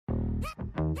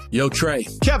Yo, Trey.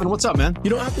 Kevin, what's up, man? You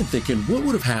know, I've been thinking, what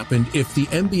would have happened if the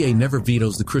NBA never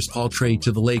vetoes the Chris Paul trade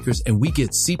to the Lakers and we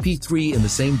get CP3 in the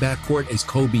same backcourt as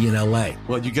Kobe in LA?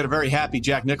 Well, you get a very happy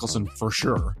Jack Nicholson for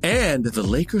sure. And the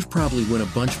Lakers probably win a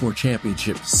bunch more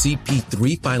championships.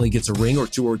 CP3 finally gets a ring or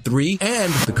two or three,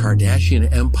 and the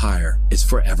Kardashian empire is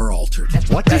forever altered.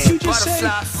 What did you just say?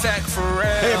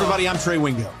 Hey, everybody, I'm Trey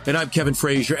Wingo. And I'm Kevin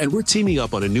Frazier, and we're teaming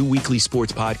up on a new weekly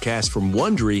sports podcast from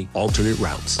Wondery, Alternate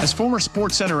Routes. As former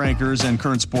Sports Center anchors and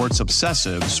current sports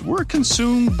obsessives, we're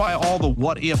consumed by all the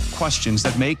what-if questions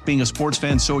that make being a sports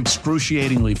fan so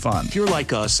excruciatingly fun. If you're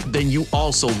like us, then you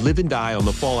also live and die on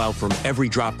the fallout from every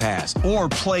drop pass. Or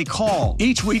play call.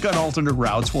 Each week on Alternate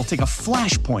Routes, we'll take a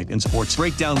flashpoint in sports,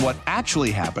 break down what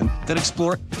actually happened, then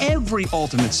explore every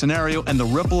alternate scenario and the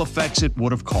ripple effects it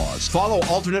would have caused. Follow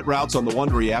Alternate Routes on the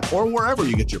Wondery app or wherever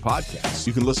you get your podcasts.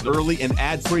 You can listen early and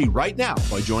ad-free right now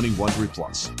by joining Wondery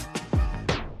Plus.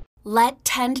 Let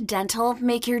Tend Dental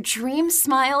make your dream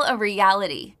smile a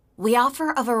reality. We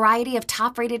offer a variety of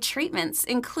top-rated treatments,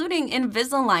 including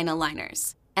Invisalign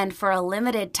aligners. And for a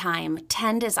limited time,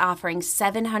 Tend is offering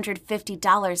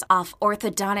 $750 off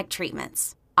orthodontic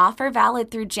treatments. Offer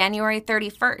valid through January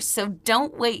 31st, so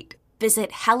don't wait. Visit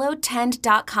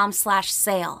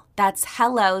hellotend.com/sale. That's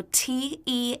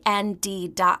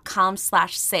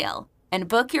hellotend.com/sale. And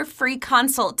book your free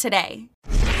consult today.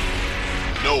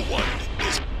 No one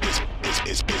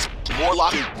is more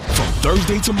locked in. From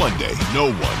Thursday to Monday,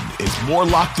 no one is more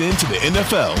locked into the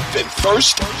NFL than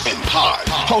First and Pod.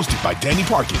 Hosted by Danny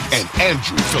Parkins and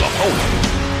Andrew Filippone.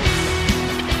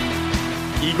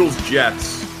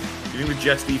 Eagles-Jets. Do you think the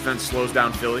Jets defense slows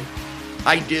down Philly?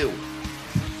 I do.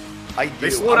 They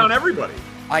slow down everybody.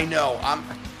 I know.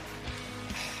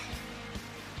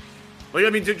 Like, I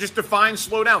mean, to just define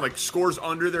slow down, like scores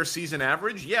under their season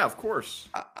average? Yeah, of course.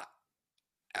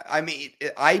 I mean,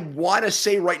 I want to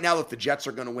say right now that the Jets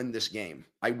are going to win this game.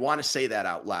 I want to say that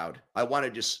out loud. I want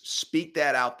to just speak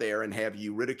that out there and have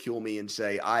you ridicule me and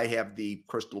say, I have the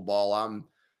crystal ball. I'm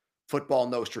football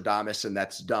Nostradamus, and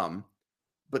that's dumb.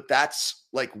 But that's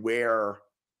where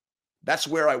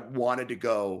I wanted to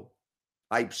go.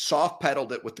 I soft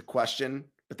pedaled it with the question,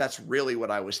 but that's really what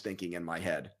I was thinking in my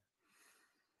head.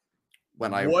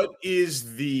 What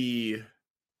is the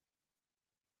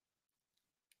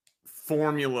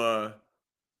formula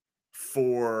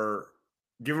for,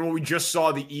 given what we just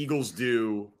saw the Eagles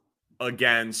do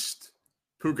against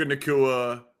Puka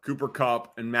Nacua, Cooper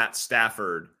Kupp, and Matt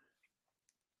Stafford,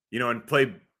 and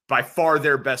play by far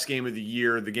their best game of the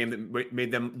year, the game that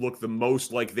made them look the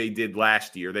most like they did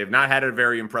last year. They've not had a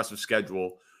very impressive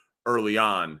schedule early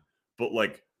on, but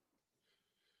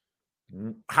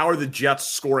how are the Jets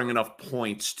scoring enough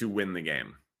points to win the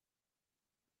game?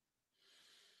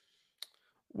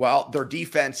 Well, their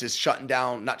defense is shutting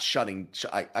down,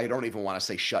 I don't even want to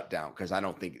say shut down because I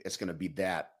don't think it's going to be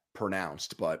that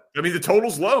pronounced, but I mean, the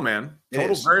total's low, man.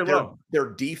 Total's very low. Their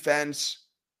defense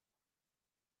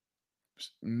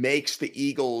makes the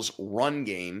Eagles' run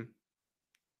game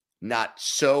not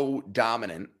so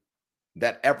dominant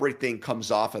that everything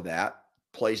comes off of that,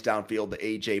 plays downfield to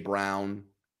A.J. Brown,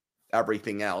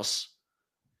 everything else.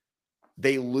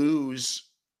 They lose,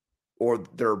 or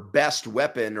their best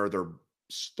weapon or their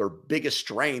biggest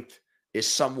strength is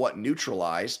somewhat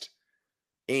neutralized.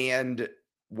 And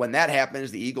when that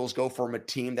happens, the Eagles go from a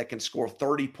team that can score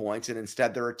 30 points, and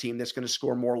instead they're a team that's going to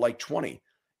score more like 20.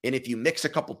 And if you mix a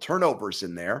couple turnovers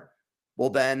in there,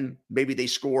 well, then maybe they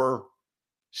score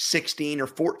 16 or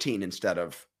 14 instead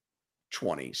of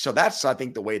 20. So that's, I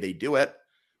think, the way they do it.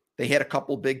 They hit a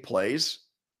couple big plays.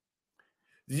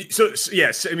 So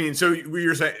yes, I mean, so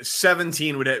you're saying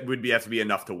 17 would have to be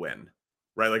enough to win,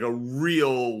 right? Like a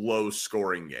real low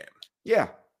scoring game. Yeah.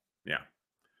 Yeah.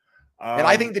 And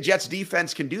I think the Jets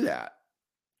defense can do that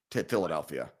to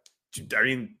Philadelphia. I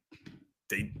mean,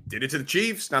 they did it to the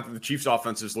Chiefs. Not that the Chiefs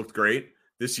offenses looked great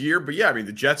this year, but yeah, I mean,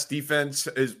 the Jets defense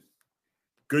is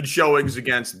good showings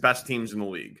against best teams in the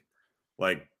league,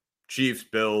 like Chiefs,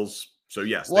 Bills. So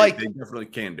yes, they definitely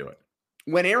can do it.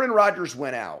 When Aaron Rodgers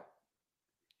went out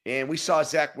and we saw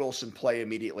Zach Wilson play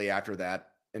immediately after that,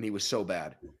 and he was so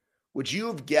bad, would you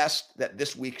have guessed that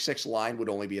this week 6 line would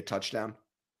only be a touchdown?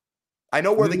 I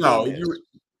know where the game is.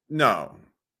 No.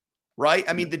 Right?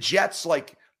 I mean, the Jets,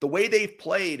 the way they've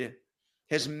played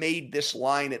has made this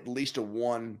line at least a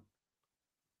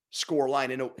 1-score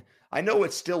line. And I know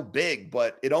it's still big,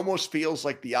 but it almost feels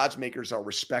like the odds makers are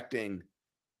respecting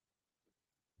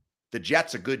the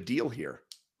Jets a good deal here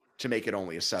to make it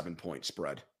only a 7-point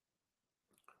spread.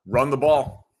 Run the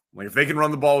ball. If they can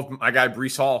run the ball with my guy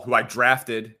Breece Hall, who I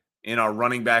drafted in our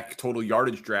running back total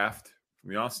yardage draft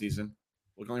from the offseason,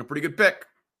 looking like a pretty good pick.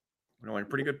 Like a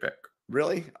pretty good pick.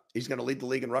 Really? He's going to lead the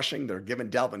league in rushing. They're giving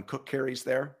Dalvin Cook carries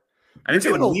there. I didn't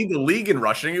say lead the league in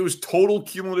rushing. It was total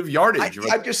cumulative yardage.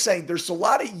 I'm just saying there's a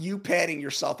lot of you patting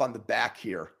yourself on the back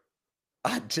here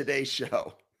on today's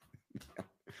show.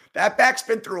 That back's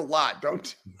been through a lot.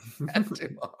 Don't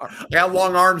too hard. I got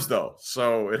long arms, though,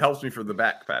 so it helps me for the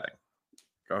back patting.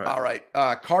 Go ahead. All right.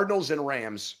 Cardinals and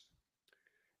Rams.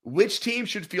 Which team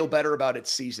should feel better about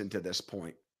its season to this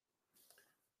point?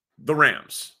 The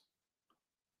Rams.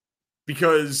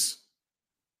 Because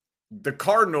the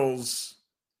Cardinals,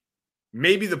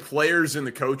 maybe the players and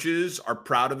the coaches are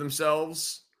proud of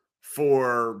themselves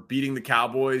for beating the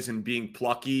Cowboys and being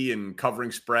plucky and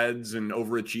covering spreads and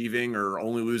overachieving or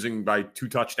only losing by 2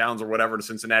 touchdowns or whatever to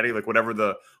Cincinnati, like whatever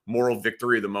the moral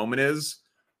victory of the moment is.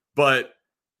 But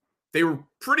they were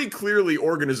pretty clearly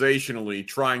organizationally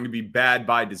trying to be bad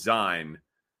by design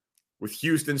with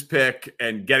Houston's pick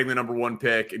and getting the number 1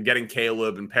 pick and getting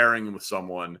Caleb and pairing him with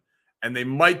someone. And they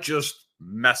might just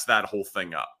mess that whole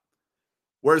thing up.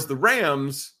 Whereas the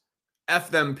Rams, F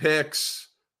them picks,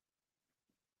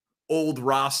 old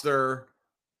roster,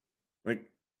 like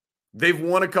they've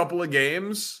won a couple of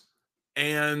games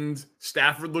and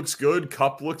Stafford looks good.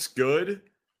 Kupp looks good.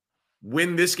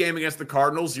 Win this game against the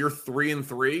Cardinals, you're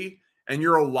 3-3 and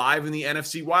you're alive in the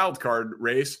NFC wildcard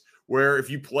race where if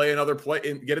you play another play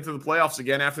and get into the playoffs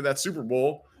again after that Super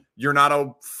Bowl, you're not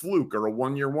a fluke or a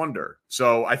one-year wonder.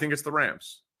 So I think it's the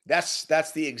Rams. That's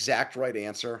the exact right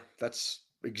answer. That's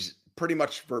pretty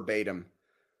much verbatim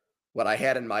what I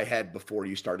had in my head before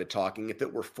you started talking. If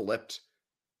it were flipped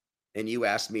and you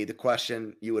asked me the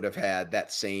question, you would have had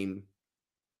that same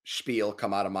spiel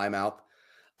come out of my mouth.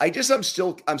 I'm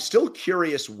still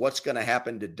curious what's going to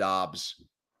happen to Dobbs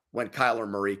when Kyler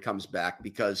Murray comes back,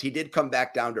 because he did come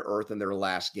back down to earth in their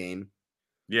last game.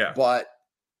 Yeah.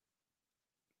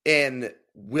 And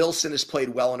Wilson has played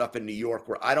well enough in New York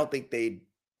where I don't think they'd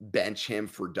bench him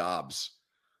for Dobbs.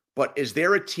 But is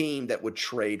there a team that would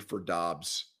trade for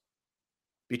Dobbs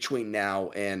between now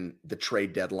and the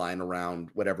trade deadline around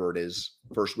whatever it is,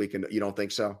 first weekend? You don't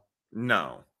think so?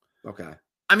 No. Okay.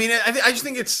 I mean, I just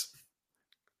think it's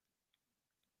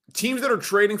teams that are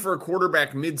trading for a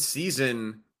quarterback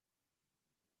mid-season.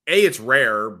 A, it's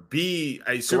rare. B,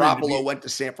 I assume Garoppolo went to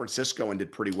San Francisco and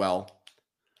did pretty well.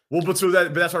 Well, but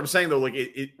that's what I'm saying though. Like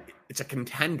it's a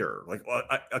contender. Like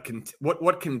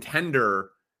what contender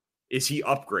is he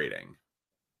upgrading?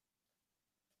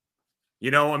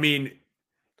 You know, I mean,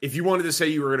 if you wanted to say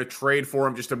you were going to trade for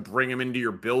him just to bring him into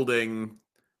your building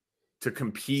to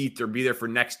compete or be there for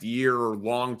next year or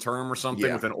long term or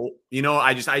something with an old, you know,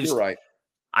 I just You're right.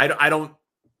 I don't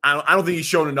think he's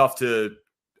shown enough to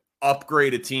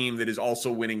upgrade a team that is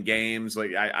also winning games.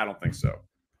 Like I don't think so.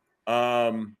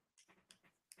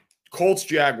 Colts,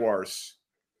 Jaguars.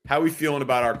 How are we feeling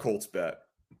about our Colts bet?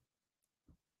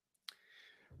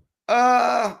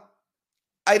 I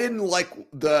didn't like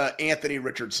the Anthony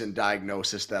Richardson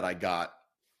diagnosis that I got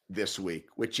this week,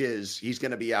 which is he's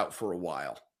going to be out for a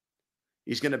while.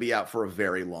 He's going to be out for a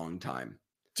very long time.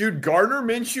 Dude, Gardner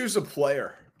Minshew's a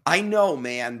player. I know,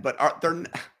 man, but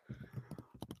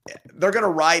they're going to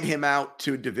ride him out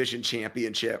to a division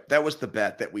championship. That was the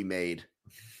bet that we made.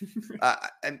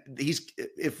 And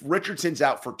if Richardson's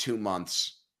out for 2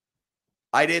 months,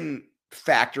 I didn't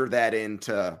factor that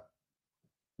into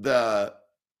the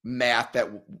math that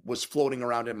was floating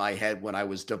around in my head when I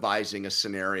was devising a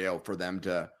scenario for them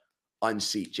to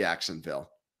unseat Jacksonville.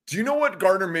 Do you know what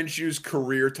Gardner Minshew's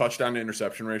career touchdown to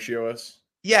interception ratio is?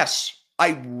 Yes,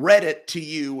 I read it to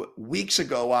you weeks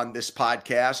ago on this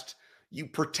podcast. You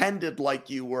pretended like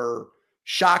you were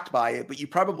shocked by it, but you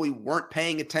probably weren't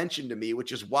paying attention to me,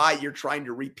 which is why you're trying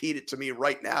to repeat it to me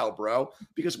right now, bro,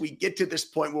 because we get to this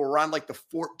point where we're on like the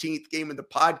 14th game of the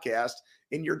podcast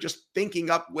and you're just thinking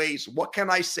up ways. What can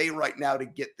I say right now to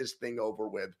get this thing over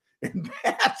with? And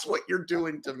that's what you're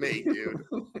doing to me, dude.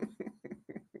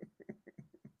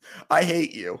 I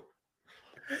hate you.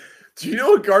 Do you know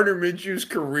what Gardner Minshew's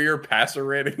career passer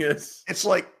rating is? It's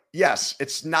like, yes,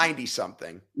 it's 90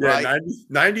 something. Yeah, right?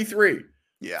 93.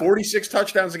 Yeah. 46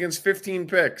 touchdowns against 15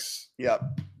 picks.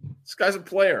 Yep. This guy's a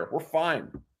player. We're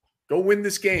fine. Go win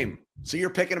this game. So you're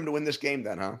picking him to win this game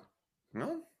then, huh?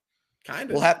 Well, kind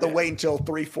of. We'll have to wait until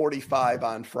 3:45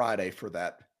 on Friday for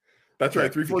that. That's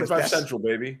right. 3:45 Central,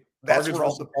 baby. That's where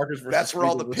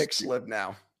all the picks live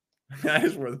now. That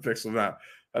is where the picks live now.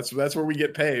 That's where we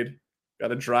get paid. Got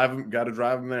to drive them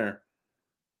there.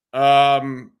 All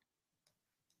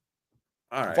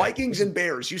right. Vikings and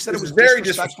Bears. You said it was very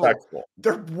disrespectful.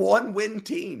 They're 1-win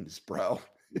teams, bro.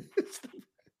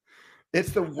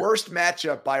 It's the worst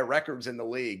matchup by records in the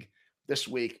league this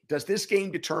week. Does this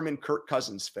game determine Kirk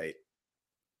Cousins' fate?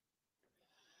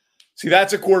 See,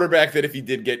 that's a quarterback that if he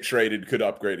did get traded could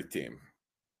upgrade a team.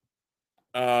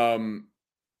 Isn't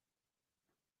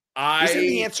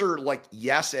the answer like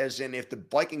yes, as in if the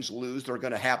Vikings lose, they're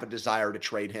going to have a desire to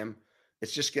trade him?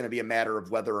 It's just going to be a matter of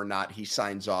whether or not he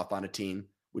signs off on a team.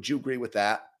 Would you agree with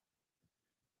that?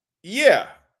 Yeah.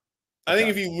 I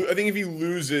Okay. think if he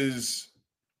loses,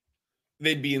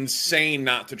 they'd be insane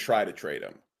not to try to trade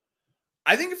him.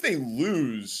 I think if they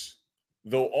lose,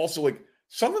 they'll also like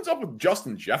something's up with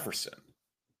Justin Jefferson.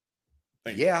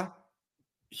 Like, Yeah.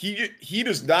 He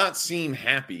does not seem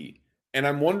happy. And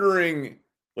I'm wondering,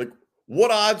 like,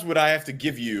 what odds would I have to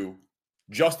give you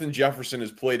Justin Jefferson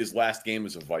has played his last game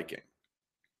as a Viking?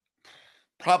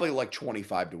 Probably like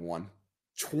 25-1.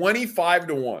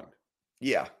 25-1.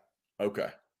 Yeah. Okay.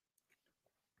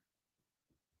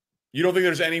 You don't think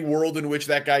there's any world in which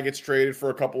that guy gets traded for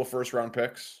a couple of first-round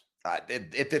picks?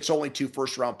 If it's only 2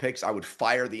 first-round picks, I would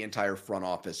fire the entire front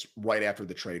office right after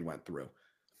the trade went through.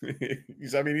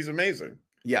 He's amazing.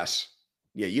 Yes.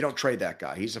 Yeah, you don't trade that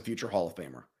guy. He's a future Hall of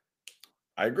Famer.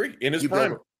 I agree. In his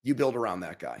prime. You build around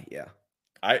that guy. Yeah.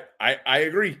 I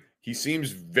agree. He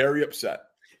seems very upset.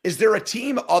 Is there a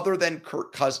team other than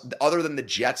other than the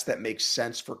Jets that makes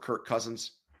sense for Kirk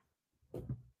Cousins?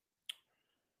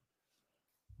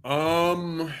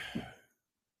 Well,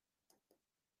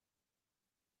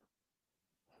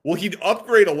 he'd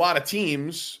upgrade a lot of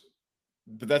teams,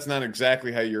 but that's not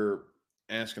exactly how you're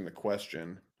asking the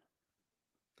question.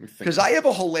 Because I have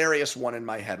a hilarious one in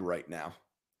my head right now.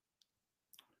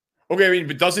 Okay,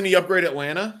 but doesn't he upgrade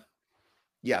Atlanta?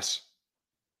 Yes.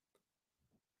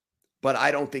 But I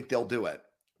don't think they'll do it.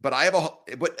 But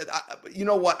you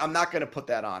know what? I'm not going to put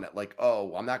that on it. Like,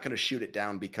 I'm not going to shoot it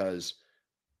down because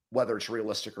whether it's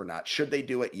realistic or not. Should they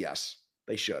do it? Yes,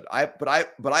 they should. But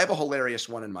I have a hilarious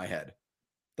one in my head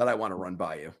that I want to run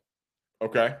by you.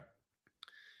 Okay.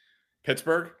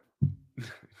 Pittsburgh?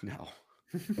 No.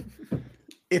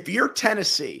 If you're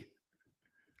Tennessee,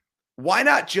 why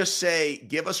not just say,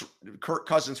 give us Kirk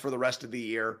Cousins for the rest of the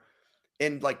year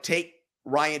and like take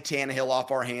Ryan Tannehill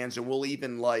off our hands, and we'll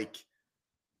even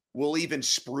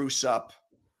spruce up.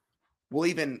 We'll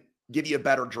even give you a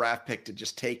better draft pick to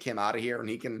just take him out of here, and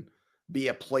he can be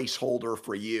a placeholder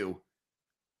for you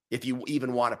if you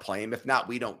even want to play him. If not,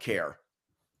 we don't care.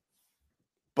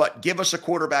 But give us a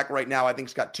quarterback right now. I think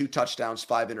he's got 2 touchdowns,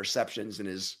 5 interceptions, and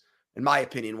is, in my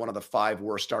opinion, one of the 5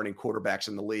 worst starting quarterbacks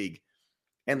in the league.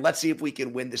 And let's see if we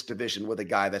can win this division with a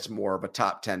guy that's more of a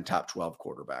top 10, top 12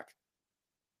 quarterback.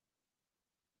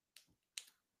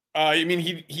 You mean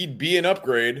he'd be an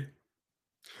upgrade?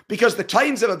 Because the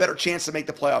Titans have a better chance to make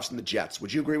the playoffs than the Jets.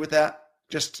 Would you agree with that?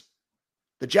 Just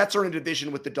the Jets are in a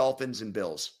division with the Dolphins and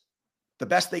Bills. The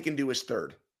best they can do is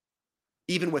 3rd,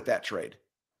 even with that trade.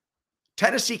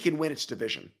 Tennessee can win its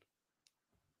division.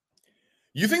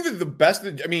 You think that the best,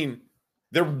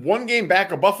 they're 1 game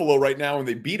back of Buffalo right now and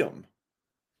they beat them.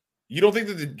 You don't think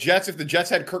that the Jets, if the Jets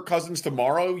had Kirk Cousins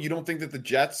tomorrow, you don't think that the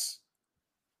Jets...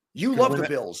 You love the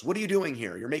Bills. What are you doing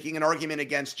here? You're making an argument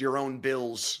against your own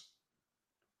Bills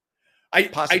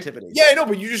positivity. I know,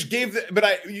 but you just gave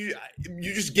you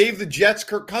just gave the Jets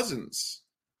Kirk Cousins.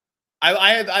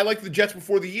 I liked the Jets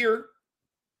before the year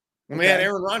when they had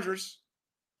Aaron Rodgers.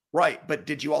 Right, but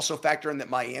did you also factor in that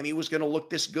Miami was going to look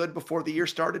this good before the year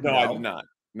started? No, I did not.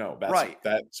 No,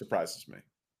 that surprises me.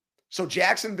 So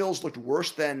Jacksonville's looked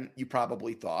worse than you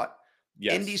probably thought.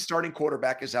 Yes. Indy's starting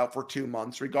quarterback is out for 2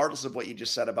 months, regardless of what you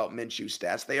just said about Minshew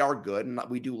stats. They are good, and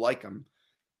we do like them.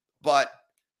 But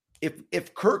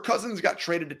if Kirk Cousins got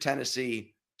traded to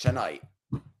Tennessee tonight,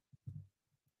 I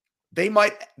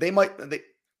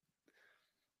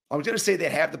was going to say they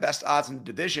have the best odds in the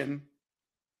division.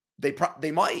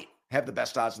 They might have the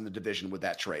best odds in the division with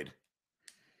that trade.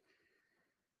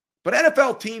 But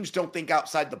NFL teams don't think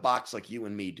outside the box like you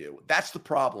and me do. That's the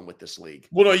problem with this league.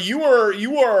 Well, no, you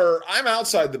are, I'm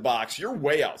outside the box. You're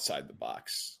way outside the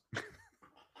box.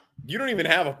 You don't even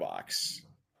have a box.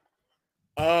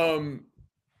 So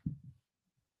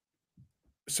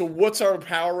what's our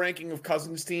power ranking of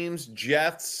Cousins teams?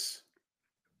 Jets,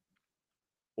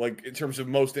 like in terms of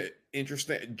most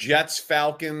interesting, Jets,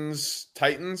 Falcons,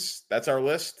 Titans. That's our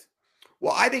list.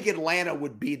 Well, I think Atlanta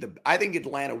would be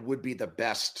the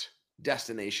best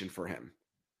destination for him.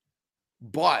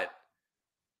 But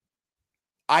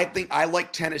I think I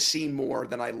like Tennessee more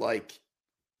than I like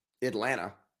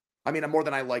Atlanta. More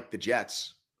than I like the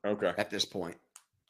Jets. Okay. At this point.